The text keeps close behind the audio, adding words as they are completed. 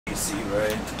see,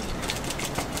 right?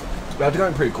 That's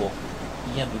going pretty cool.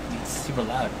 Yeah, but it's super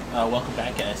loud. Welcome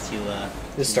back, guys, to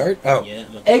This start? Oh. Yeah.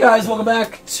 Hey guys, welcome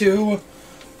back to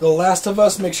The Last of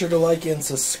Us. Make sure to like and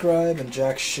subscribe. And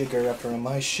Jack Sugar up on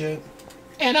my shit.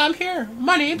 And I'm here.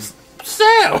 My name's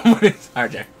Sam.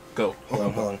 Alright, Jack, go.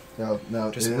 Hold on.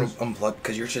 No, Just unplug,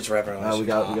 because your shit's wrapping around. we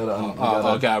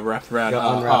gotta wrap around.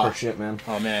 unwrap our shit, man.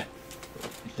 Oh man.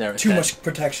 Too much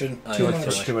protection. Oh, Too yeah,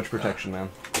 much. Too much protection, man.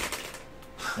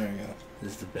 There you go.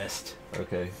 This is the best.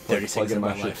 Okay. 30 Plug seconds in of my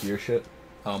my shit life. to your shit.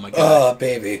 Oh my god. Oh,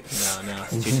 baby. No,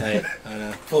 it's too tight. I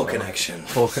know. Full connection.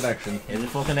 Full connection. Is it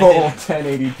full Full connected?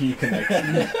 1080p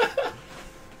connection.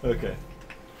 Okay.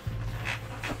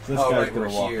 This guy's right, gonna we're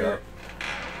walk here. up.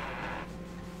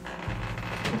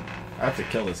 I have to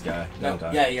kill this guy. No, don't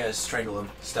I? yeah, you gotta strangle him.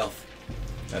 Stealth.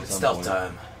 At It's some stealth point.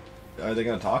 time. Are they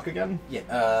gonna talk again?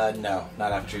 Yeah, no.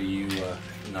 Not after you,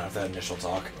 not after that initial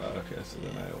talk. Okay, so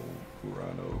then I'll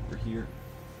run over here.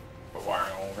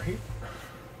 Over here.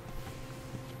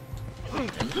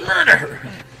 Murder!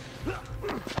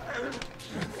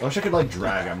 I wish I could, like,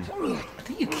 drag him. I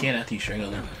think you can after you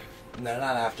strangle him. No,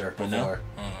 not after. But Before.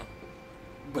 no?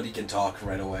 But he can talk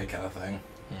right away, kind of thing.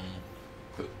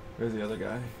 Where's the other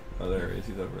guy? Oh, there he is.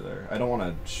 He's over there. I don't want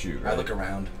to shoot, right? I look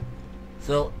around.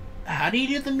 So, how do you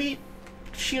do the meat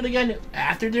shield again?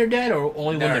 After they're dead, or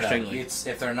only when they're strangling? It's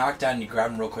if they're knocked down, you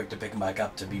grab them real quick to pick them back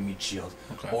up to be meat shield,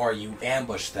 Okay. or you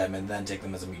ambush them and then take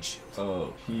them as a meat shield.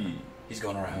 Oh, He's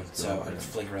going around, He's so going I around. just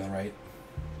flick around the right.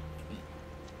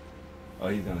 Oh,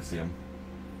 he's gonna see him.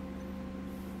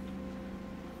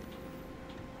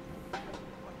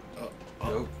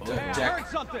 Go,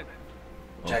 Jack.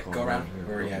 Jack, Oh, go around. here.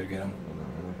 Where you had to get him.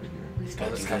 Over here. He's Go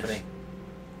got this company.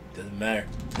 Doesn't matter.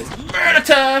 It's murder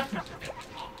time!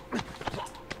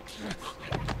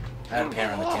 I had a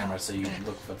pan on the camera so you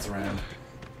look what's around.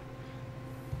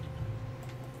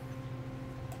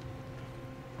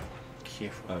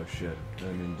 Careful. Oh shit! I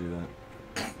didn't mean to do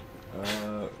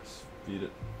that. Speed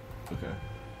it. Okay.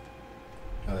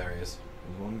 Oh, there he is.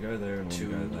 There's one guy there and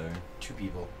one guy there. Two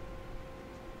people.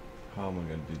 How am I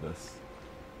gonna do this?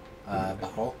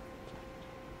 Bottle.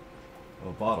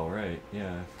 Oh, bottle, right?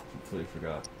 Yeah, I completely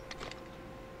forgot.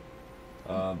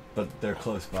 But they're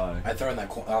close by. I throw in that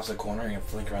opposite corner and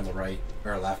flick around the right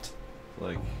or left.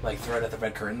 Like, Throw it at the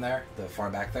red curtain there, the far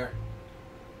back there.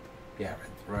 Yeah,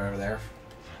 right over there.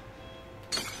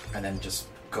 And then just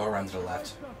go around to the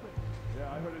left.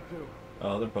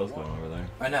 oh, they're both going over there.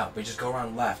 I know, but just go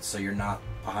around left so you're not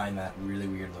behind that really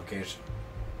weird location.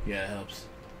 Yeah, it helps.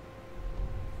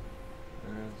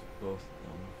 There's both.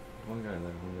 One guy there,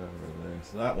 one guy over there.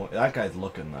 So that guy's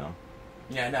looking now.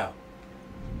 Yeah, I know.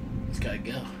 It's gotta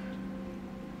go.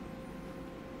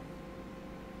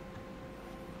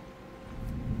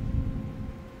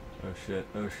 Oh shit!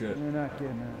 Oh shit! You're not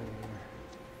getting out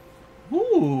of here.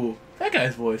 Ooh, that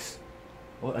guy's voice.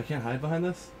 What? I can't hide behind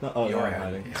this? No. Oh, You no, are I'm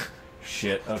hiding. hiding.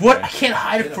 Shit. Okay. What? I can't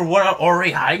hide it for what I'm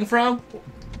already hiding from?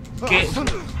 Get...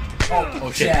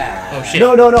 Oh shit. Jack. Oh shit.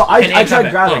 No. I Can tried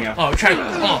combat. grabbing him. Oh, try.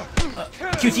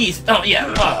 QTs. Oh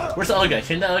yeah. Where's the other guy?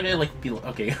 Shouldn't that other guy like be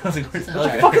okay? I was like, where's the other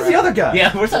What the guy? fuck is the other guy?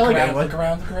 Yeah, where's the other Look guy? around, look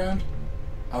around, look around.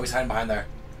 Oh, he's hiding behind there.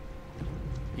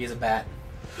 He has a bat.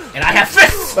 And I have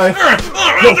fists.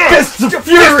 Yo, fists of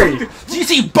fury! Do you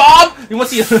see Bob? You want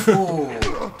to see?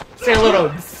 Ooh. Say a little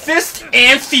fist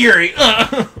and fury.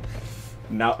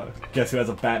 Now, guess who has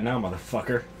a bat now,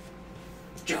 motherfucker?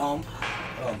 Jump.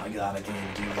 Oh my god, I can't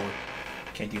even do it.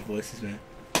 Can't do voices, man.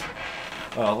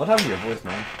 Oh, what happened to your voice,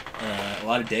 man? A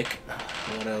lot of dick.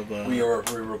 A lot of. We were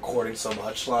recording so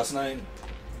much last night.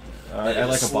 I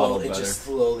like a bottle It better. just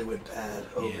slowly went bad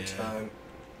over Yeah. time.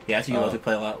 Yeah, after you love to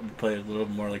play a lot, play a little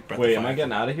more like Breath Wait, of am Fire. I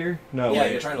getting out of here? No, Yeah,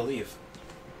 wait. you're trying to leave.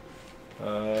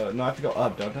 No, I have to go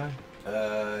up, don't I?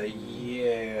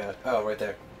 Yeah. Oh, right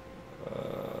there.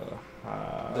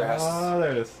 There has-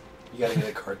 there it is. You gotta get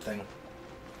a cart thing.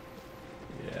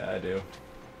 Yeah, I do.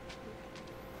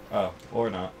 Oh, or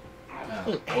not.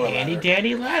 Or Handy ladder.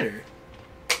 dandy ladder.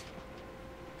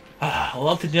 I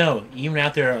love to know, even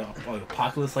out there, an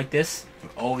apocalypse like this, you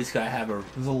always gotta have a.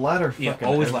 There's a ladder Yeah, fucking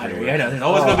always ladder. everywhere. Yeah, I know. There's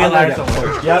always gonna be a I'm ladder gonna get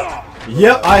somewhere. pushed.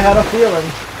 Yep, I had a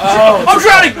feeling. Oh, I'm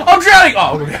drowning! I'm drowning!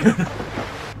 Oh, okay.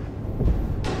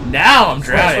 Now I'm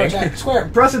drowning. Jack, square.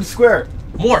 Press and square.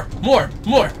 More,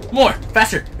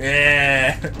 faster.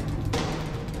 Yeah.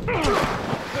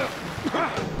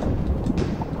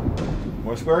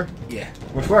 More square? Yeah.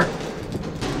 More square?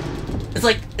 It's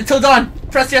like until dawn.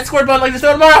 Press that square button like there's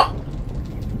no tomorrow.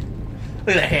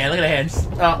 Look at that hand. Look at that hands.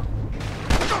 Oh.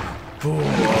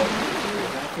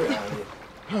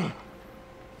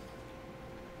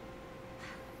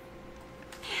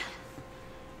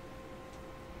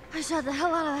 I I shot the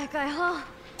hell out of that guy, huh?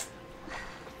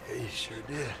 Yeah, you sure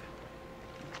did.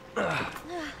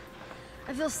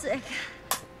 I feel sick.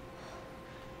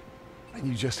 And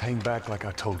you just hang back like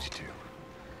I told you to.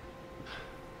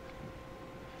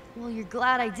 Well, you're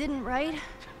glad I didn't, right?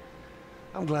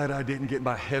 I'm glad I didn't get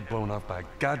my head blown off by a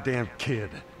goddamn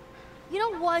kid. You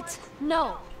know what?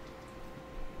 No.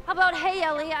 How about, hey,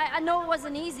 Ellie, I know it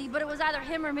wasn't easy, but it was either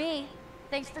him or me.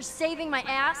 Thanks for saving my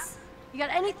ass. You got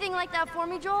anything like that for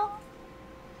me, Joel?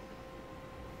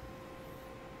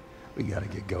 We gotta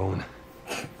get going.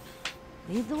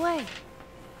 Lead the way.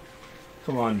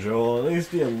 Come on, Joel. At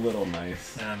least be a little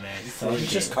nice. Nah, man. She's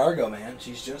just cargo, man.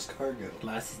 She's just cargo.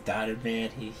 Lost his daughter, man.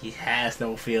 He has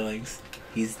no feelings.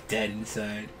 He's dead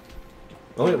inside.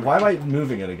 Oh, wait, why am I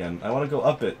moving it again? I want to go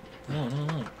up it. No.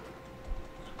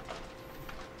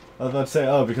 I was about to say,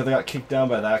 oh, because I got kicked down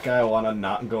by that guy, I want to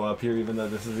not go up here, even though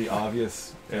this is the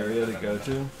obvious area to go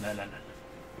to. No.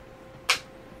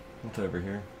 What's over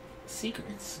here?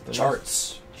 Secrets.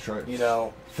 Charts. Charts. You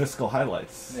know. Fiscal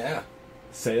highlights. Yeah.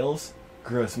 Sales.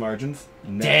 Gross margins.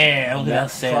 Damn, look at net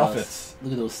those sales. profits.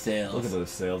 Look at those sales. Look at those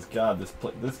sales. God,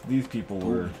 these people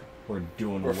were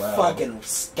doing We're well. fucking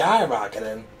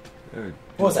skyrocketing. They're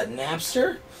What was that,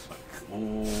 Napster?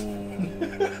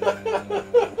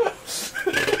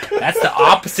 That's the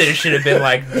opposite. It should have been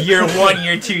like year 1,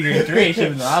 year 2, year 3. It should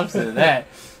have been the opposite of that.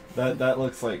 That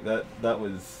looks like that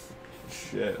was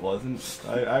shit, wasn't?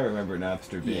 I remember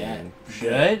Napster being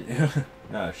Good.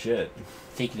 no shit.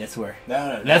 Take that's where.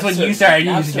 No. That's when Napster- you started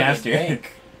using was Napster.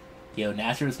 bank. Yo,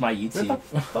 Napster was my YouTube.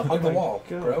 Hug the wall,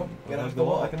 bro. Get Hug hug the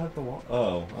wall. I can hug the wall.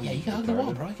 Oh. Yeah, you can hug the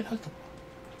wall, bro. You can hug the wall.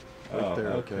 Oh, Right there,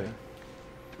 okay.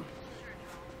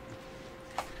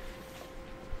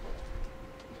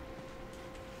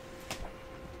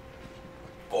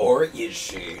 Or is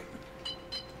she?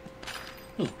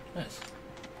 Ooh, nice.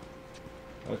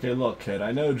 Okay, look, kid.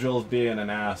 I know Joel's being an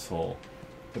asshole,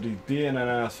 but he's being an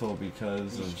asshole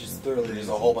because of Just literally, there's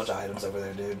a whole bunch of items over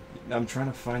there, dude. I'm trying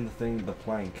to find the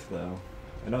plank, though.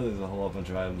 I know there's a whole bunch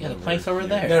of items. Yeah, the plank's over here.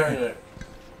 there. No.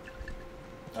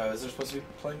 Oh, is there supposed to be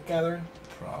plank gathering?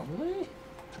 Probably.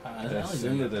 I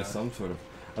assume that there's some sort of.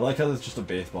 I like how there's just a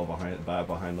baseball behind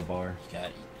the bar. You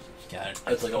got it.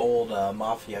 It's like an old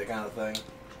mafia kind of thing.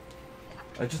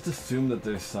 I just assume that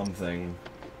there's something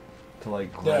to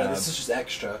like No, grab. this is just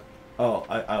extra. Oh,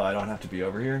 I don't have to be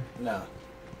over here. No.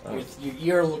 Oh.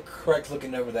 You're correct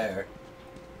looking over there.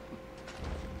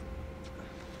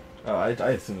 Oh, I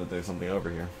assume that there's something over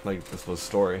here. Like this was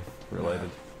story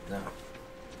related. No.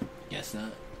 Guess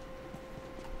not.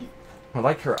 I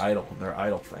like their idol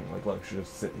thing. Like, look, she's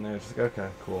just sitting there. Just like, okay,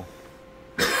 cool.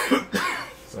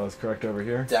 So I was correct over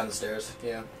here. Down the stairs,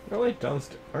 yeah. Really?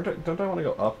 Downstairs? Don't I want to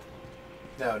go up?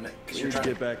 No, because We you're need to trying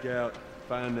get back out,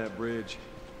 find that bridge.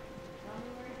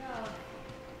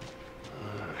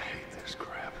 I hate this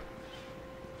crap.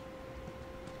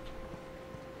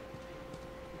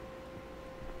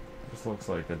 This looks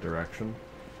like a direction.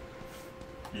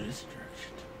 It is a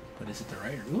direction. But is it the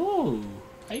right? Ooh,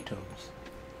 items.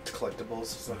 collectibles.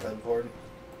 It's not that important.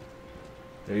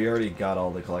 Yeah, you already got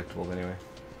all the collectibles anyway.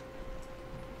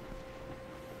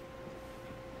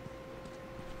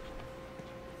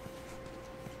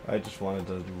 I just wanted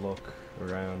to look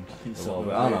around a little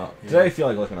bit. I don't know. Today I feel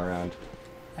like looking around.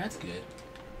 That's good.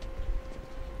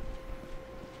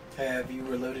 Have you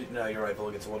reloaded? No, your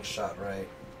rifle gets one shot, right?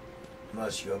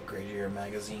 Unless you upgrade your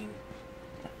magazine.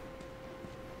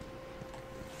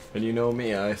 And you know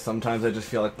me, sometimes I just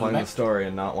feel like playing the story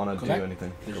and not want to do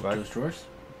anything. There's Go back. those drawers.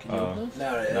 Can you open those?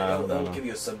 No, No, it'll no. give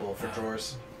you a symbol for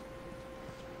drawers.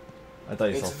 I thought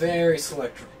you It's saw. very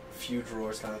select few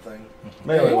drawers kind of thing.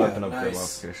 Maybe Yeah, weapon upgrade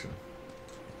nice. modification.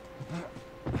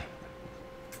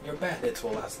 Your bandits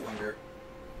will last longer.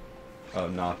 Oh,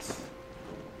 knots.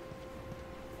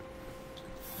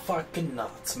 Fucking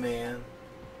nuts, man.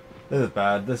 This is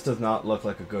bad. This does not look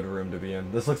like a good room to be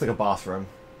in. This looks like a boss room.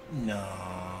 No.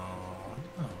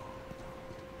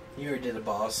 You already did a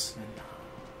boss.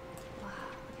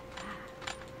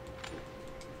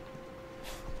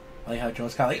 I like how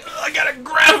Joel's kind of like, I gotta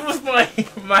grab him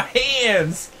with my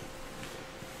hands.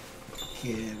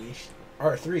 Yeah,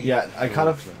 R3. Yeah, I kind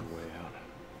of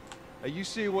Hey, you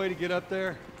see a way to get up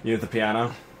there? use the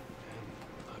piano.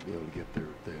 I'll be able to get there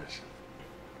with this.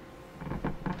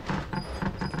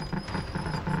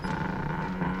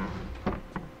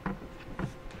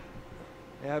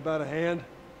 Yeah, how about a hand?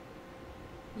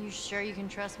 You sure you can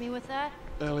trust me with that?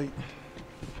 Ellie.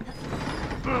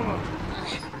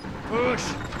 Push!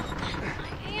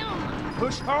 I am.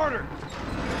 Push harder!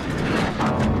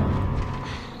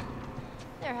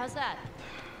 There, how's that?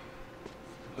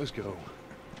 Let's go.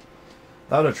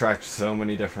 That would attract so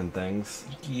many different things.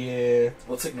 Yeah.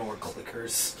 Let's ignore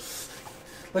clickers.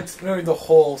 Let's ignore the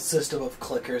whole system of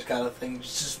clickers kind of thing.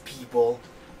 It's just people.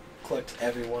 Collect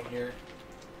everyone here.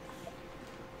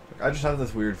 I just have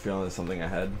this weird feeling there's something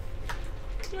ahead.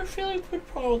 Your feeling would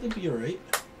probably be alright.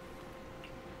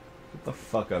 Get the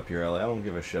fuck up here, Ellie. I don't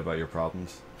give a shit about your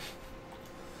problems.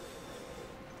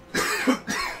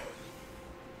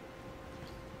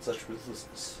 Such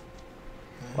ruthlessness.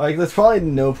 Like, there's probably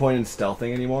no point in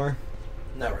stealthing anymore.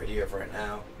 Not right here for right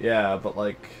now. Yeah, but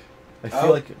like, I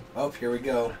feel like... Oh, here we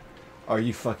go. Are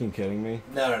you fucking kidding me?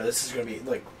 No, this is gonna be,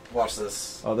 like, watch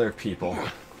this. Oh, they're people.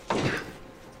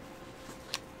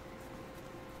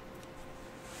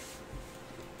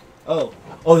 Oh.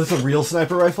 Oh, this is a real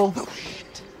sniper rifle? Oh,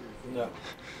 shit. No.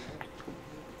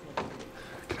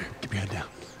 Come here. Keep your head down.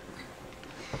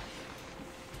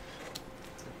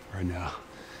 Right now,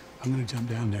 I'm gonna jump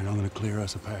down there and I'm gonna clear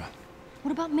us a path.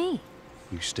 What about me?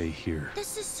 You stay here.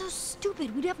 This is so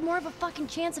stupid. We'd have more of a fucking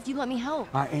chance if you let me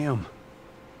help. I am.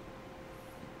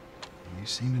 You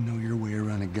seem to know your way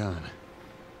around a gun.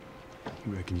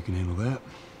 You reckon you can handle that?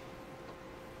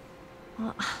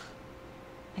 Well,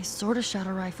 I sort of shot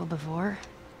a rifle before,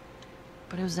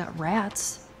 but it was at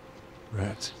rats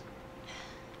Rats.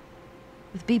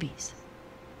 with BBs.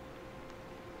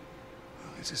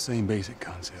 Well, it's the same basic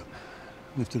concept.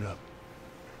 Lift it up.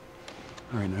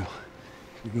 All right, now.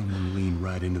 You're going to lean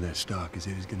right into that stock, as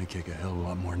it is going to kick a hell of a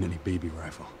lot more than any baby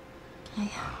rifle. Okay. Go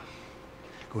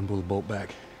ahead and pull the bolt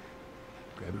back.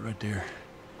 Grab it right there.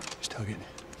 Just tug it.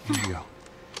 Here you go.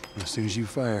 And as soon as you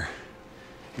fire,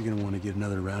 you're going to want to get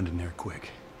another round in there quick.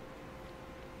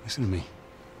 Listen to me.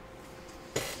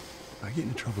 If I get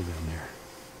in trouble down there,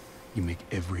 you make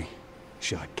every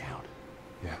shot count.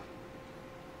 Yeah.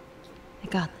 I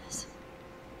got this.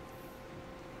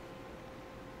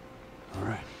 All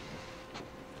right.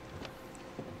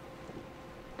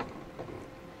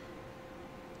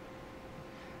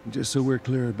 Just so we're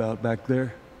clear about back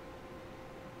there,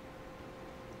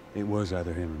 it was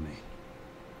either him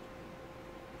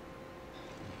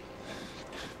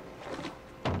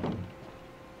or me.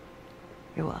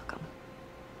 You're welcome.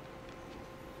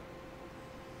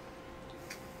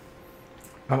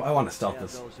 I want to stealth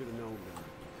this.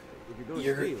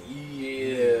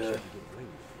 Yeah.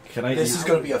 Can I? This is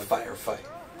gonna be a firefight.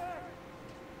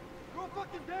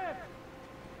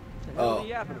 Oh.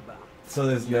 So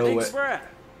there's no way.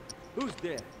 Who's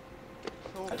dead?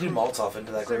 I did Molotov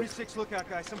into that group. 76 lookout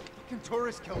guys, some fucking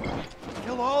tourist killed them.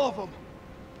 Kill all of them.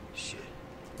 Shit.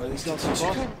 Are these guns too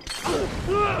small?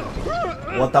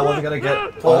 What? That wasn't gonna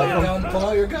get. Pull out your gun. Pull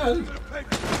out your gun.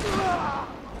 Not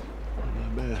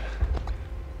bad.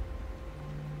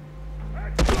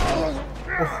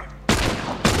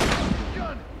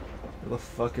 Where the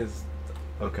fuck is?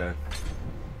 Okay.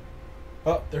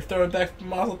 Oh, they're throwing back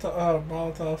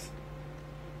Molotovs.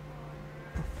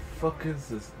 Fuck is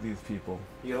this? These people?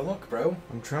 You gotta look, bro.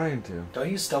 I'm trying to.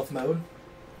 Don't use stealth mode.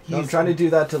 No, I'm trying to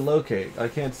do that to locate. I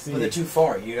can't see. But they're too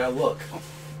far. You gotta look.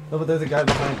 No, but there's a guy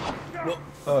behind.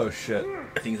 Oh shit! I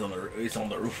think he's on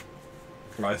the roof.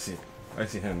 Oh, I see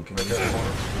him. Can you? There's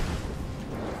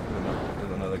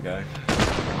another guy.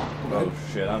 Oh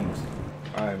shit! I'm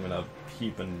in a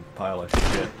heaping pile of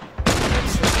shit.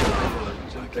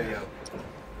 There you go.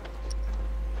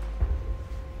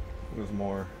 There's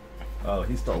more. Oh,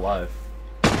 he's still alive.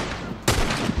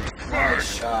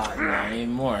 Nice shot. Not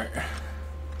anymore.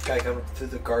 Guy coming through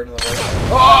the garden on the right.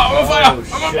 Oh, I'm on fire!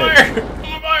 Oh, I'm on shit. fire!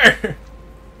 I'm on fire!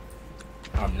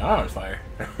 I'm not on fire.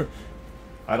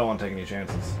 I don't want to take any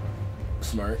chances.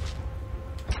 Smart.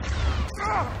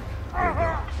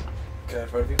 Okay, in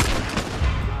front of you.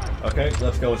 Okay,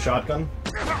 let's go with shotgun.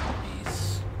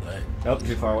 Peace. Nope,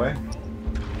 too far away.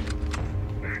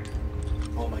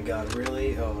 Oh my god,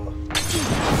 really? Oh.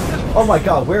 Oh my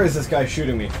god, where is this guy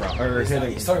shooting me from? Or He's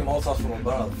hitting? he's throwing Molotovs from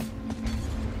above.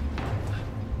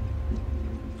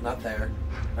 Not there.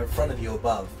 In front of you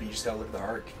above, but you just gotta look at the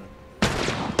arc.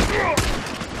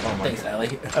 Oh my Thanks, god.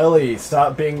 Ellie. Ellie,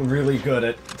 stop being really good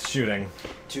at shooting.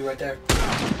 Two right there.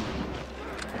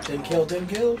 Didn't kill, didn't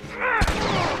kill.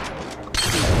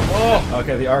 Oh!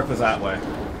 Okay, the arc was that way.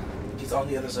 He's on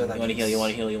the other side of that. You wanna heal, you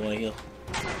wanna heal, you wanna heal.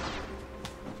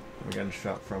 I'm getting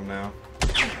shot from now.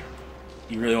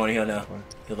 You really wanna heal now?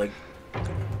 You're like...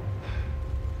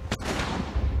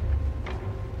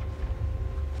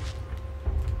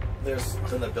 There's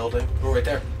in the building. Oh, right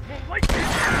there.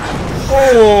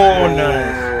 Oh,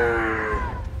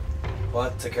 nice.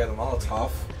 What? Take care of the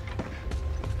Molotov.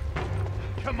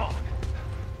 Come on.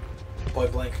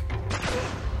 Point blank.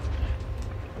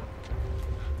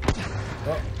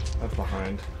 Oh, that's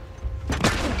behind.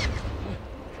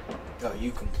 Oh,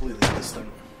 you completely missed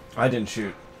him. I didn't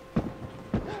shoot. No,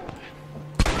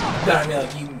 I mean,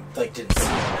 like, you, like, didn't see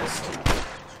him missed.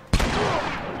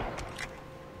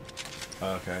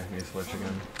 Okay, you switch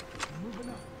again.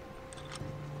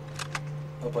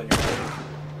 Up on your right.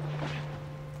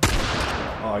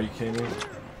 Oh, are you kidding me?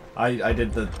 I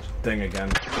did the thing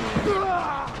again.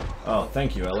 Oh,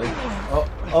 thank you, Ellie.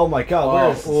 Oh my god,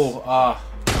 where is...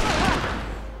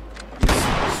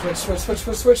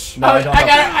 Switch. No, I don't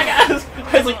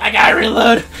have... I was like, I gotta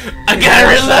reload. I gotta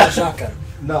reload. Shotgun.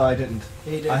 No, I didn't.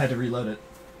 Yeah, you did. I had to reload it.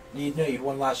 You had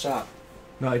one last shot.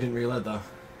 No, I didn't reload though.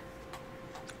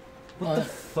 What the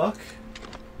fuck?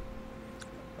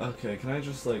 Okay, can I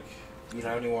just like... You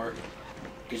don't have any more,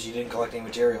 because you didn't collect any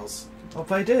materials. Oh,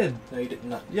 if I did. No, you did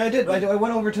not. Yeah, I did. I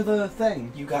went over to the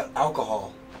thing. You got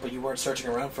alcohol, but you weren't searching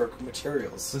around for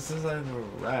materials. This says I have a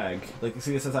rag. Like,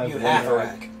 see, it says I have You have half a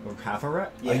rag. Or half a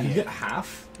rag? Yeah. You get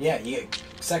half? Yeah, you get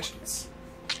sections.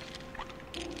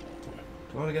 Do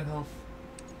I want to get health?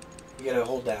 You gotta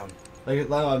hold down. Like,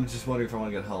 no, I'm just wondering if I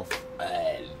want to get health.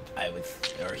 I would,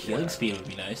 or healing speed would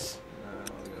be nice. I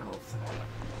want to get health.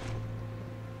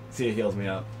 See, it heals me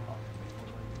up.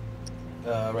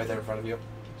 Right there in front of you.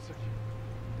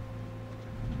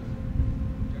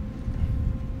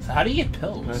 So how do you get Can I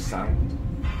pills? sound?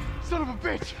 Son of a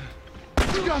bitch!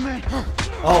 You got me!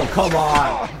 Oh, come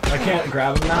on! I can't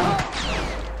grab him now?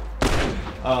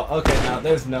 Oh, okay, now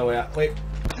there's no way out. Wait.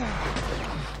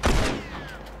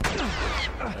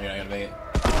 You're not gonna make it.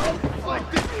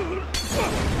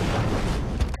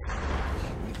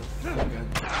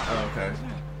 Oh, okay.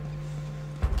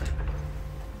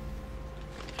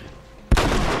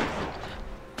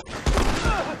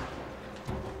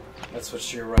 Let's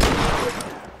switch to your right.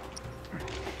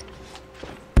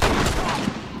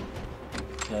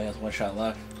 He only has one shot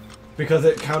left. Because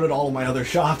it counted all of my other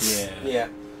shots. Yeah.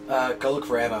 Yeah. Go look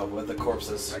for ammo with the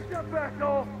corpses.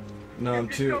 No, I'm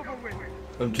too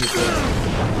close.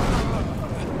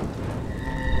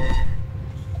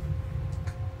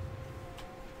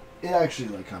 It actually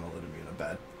like kind of landed me in a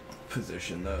bad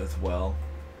position though as well.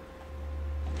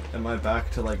 Am I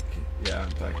back to like? Yeah, I'm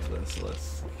back to this.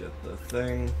 Let's get the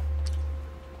thing.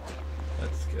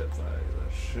 Let's get by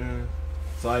the shit.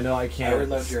 So I know I can't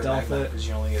reload your stealth magnet it. because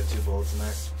you only get 2 bullets in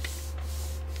there.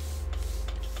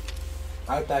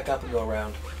 I would back up and go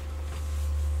around.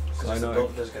 So I know.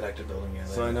 There's a connected building in there.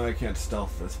 So I know I can't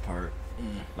stealth this part,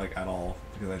 like at all,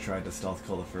 because I tried to stealth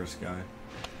kill the first guy.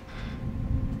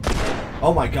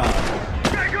 Oh my god!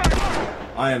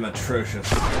 I am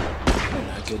atrocious.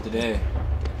 Not good today.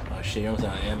 Oh shit, you're almost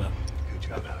out of ammo. Good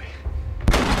job, Ellie.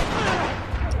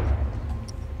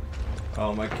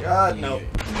 Oh my god, no.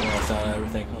 You're almost out of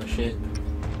everything. Oh shit.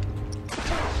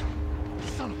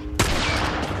 I'm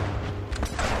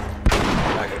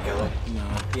not gonna kill him. No.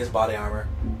 He has body armor.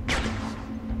 I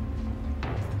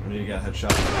need to get a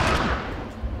headshot.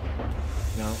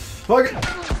 No. Fuck it!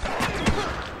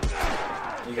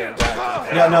 You gotta die.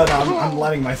 Yeah, no, I'm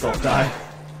letting myself die.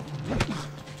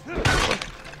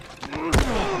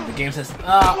 The game says.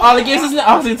 Oh, the game says no.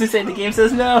 I was going to say the game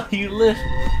says no. You live.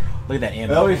 Look at that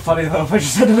ammo. That would be funny though if I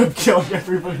just ended up killing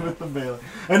everybody with the melee.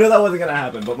 I know that wasn't gonna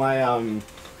happen, but my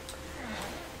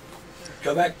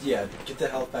Go back, yeah, get the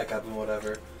health back up and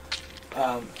whatever.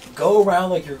 Go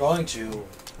around like you're going to,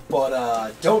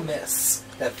 but don't miss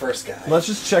that first guy. Let's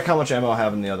just check how much ammo I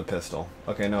have in the other pistol.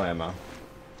 Okay, no ammo.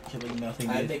 Killing nothing.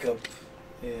 I Good. make up,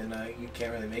 and you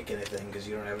can't really make anything because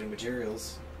you don't have any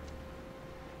materials.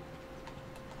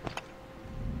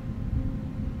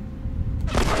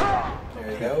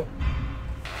 There you go.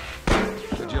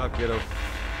 Good job, kiddo.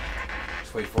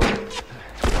 Just wait for it.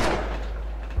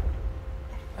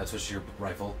 That's what's your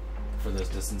rifle for those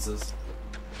distances.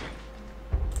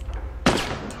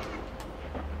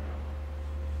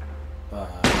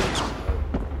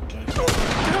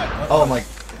 Oh my...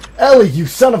 Ellie, you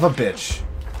son of a bitch!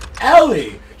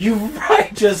 Ellie, you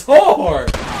righteous whore!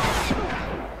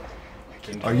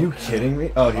 Are you kidding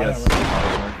me? Oh, yes.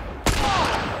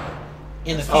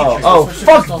 In the future. Oh,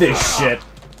 fuck this shit!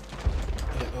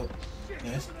 Oh,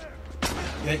 yes.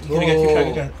 Yeah, you gotta get your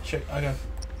shotgun. Shit, I got.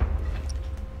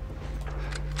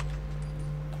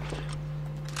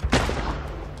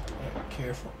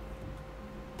 Careful.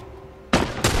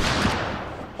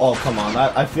 Oh, come on.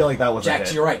 I feel like that was Jack, a hit.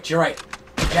 to your right, to your right.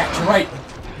 Jack, to your right.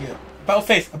 Yeah. About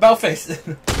face. About face.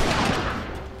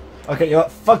 Okay, you know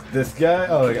what? Fuck this guy.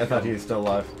 Oh, I thought he was still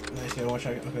alive. Nice. You got one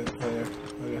shotgun. Okay. Right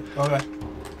there. Okay.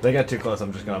 They get too close,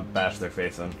 I'm just gonna bash their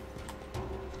face in.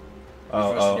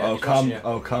 Oh,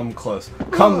 Come close.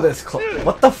 Come this close.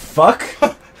 What the fuck?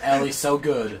 Ellie's so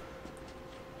good.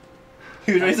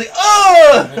 He was like,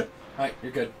 oh! Alright,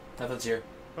 you're good. Nothing's here.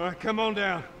 Alright, come on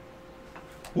down.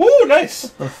 Woo, nice.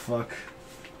 What the fuck?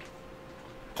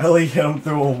 Ellie hit him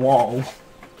through a wall.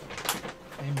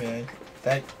 Hey man,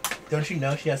 that don't you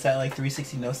know she has that like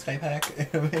 360 no scope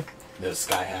hack? No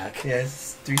sky hack.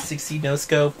 Yes, 360 no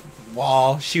scope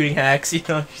wall shooting hacks. You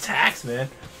know, she's hacks, man.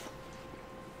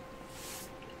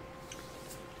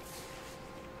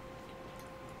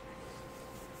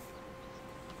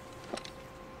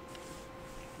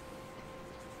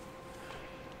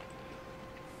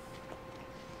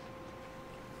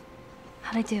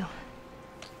 How'd I do?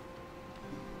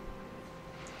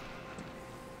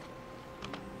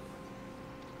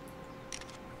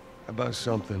 How about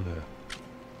something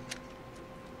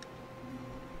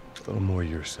a little more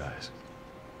your size?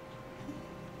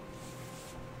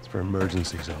 It's for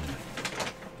emergencies only.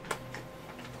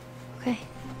 Okay.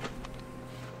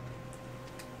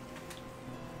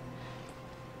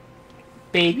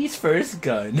 Baby's first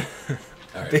gun.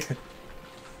 Alright.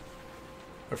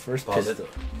 Her first Pause it. pistol.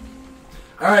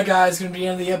 Alright, guys, gonna be the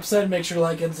end of the episode. Make sure to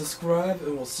like and subscribe,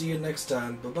 and we'll see you next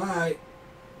time. Bye-bye.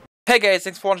 Hey guys,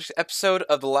 thanks for watching this episode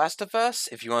of The Last of Us.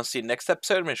 If you want to see the next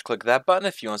episode, make sure to click that button.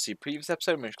 If you want to see the previous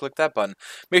episode, make sure to click that button.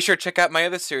 Make sure to check out my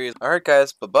other series. Alright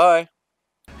guys, bye-bye.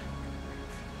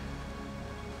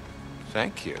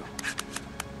 Thank you.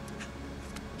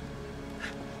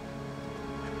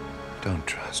 Don't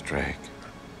trust Drake.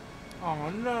 Oh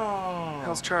no.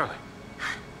 How's Charlie?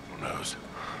 Who knows?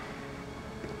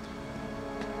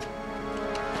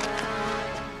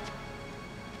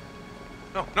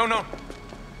 No.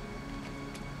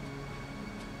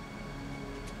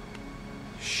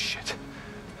 Shit.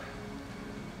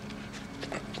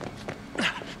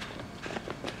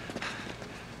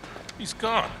 He's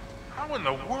gone. How in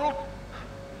the world?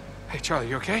 Hey, Charlie,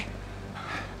 you okay?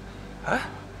 Huh?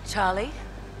 Charlie?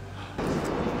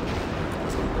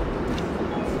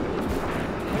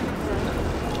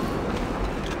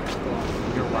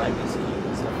 Your rivalry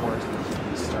is the worst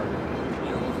when you started.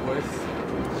 You know, with.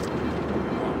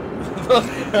 I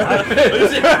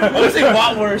was saying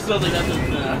Watworth, so I was like, that's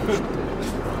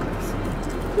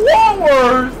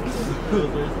Watworth!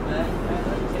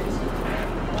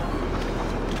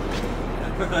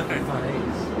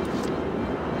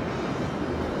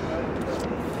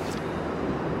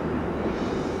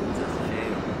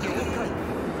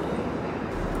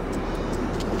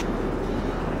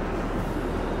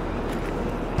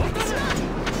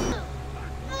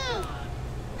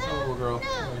 Oh, girl.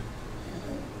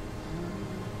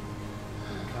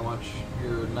 How much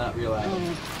you're not real out?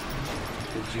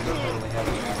 Because you don't normally have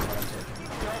any alcohol.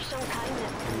 You are so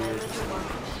kindness to my little one.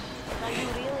 Are you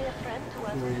really a friend to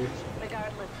us?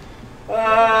 Regardless.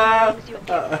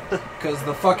 Because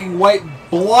the fucking white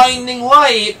blinding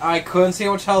light, I couldn't see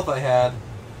how much health I had.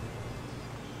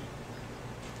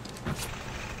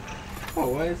 Oh,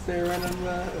 why is there random,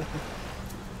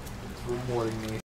 It's rewarding me.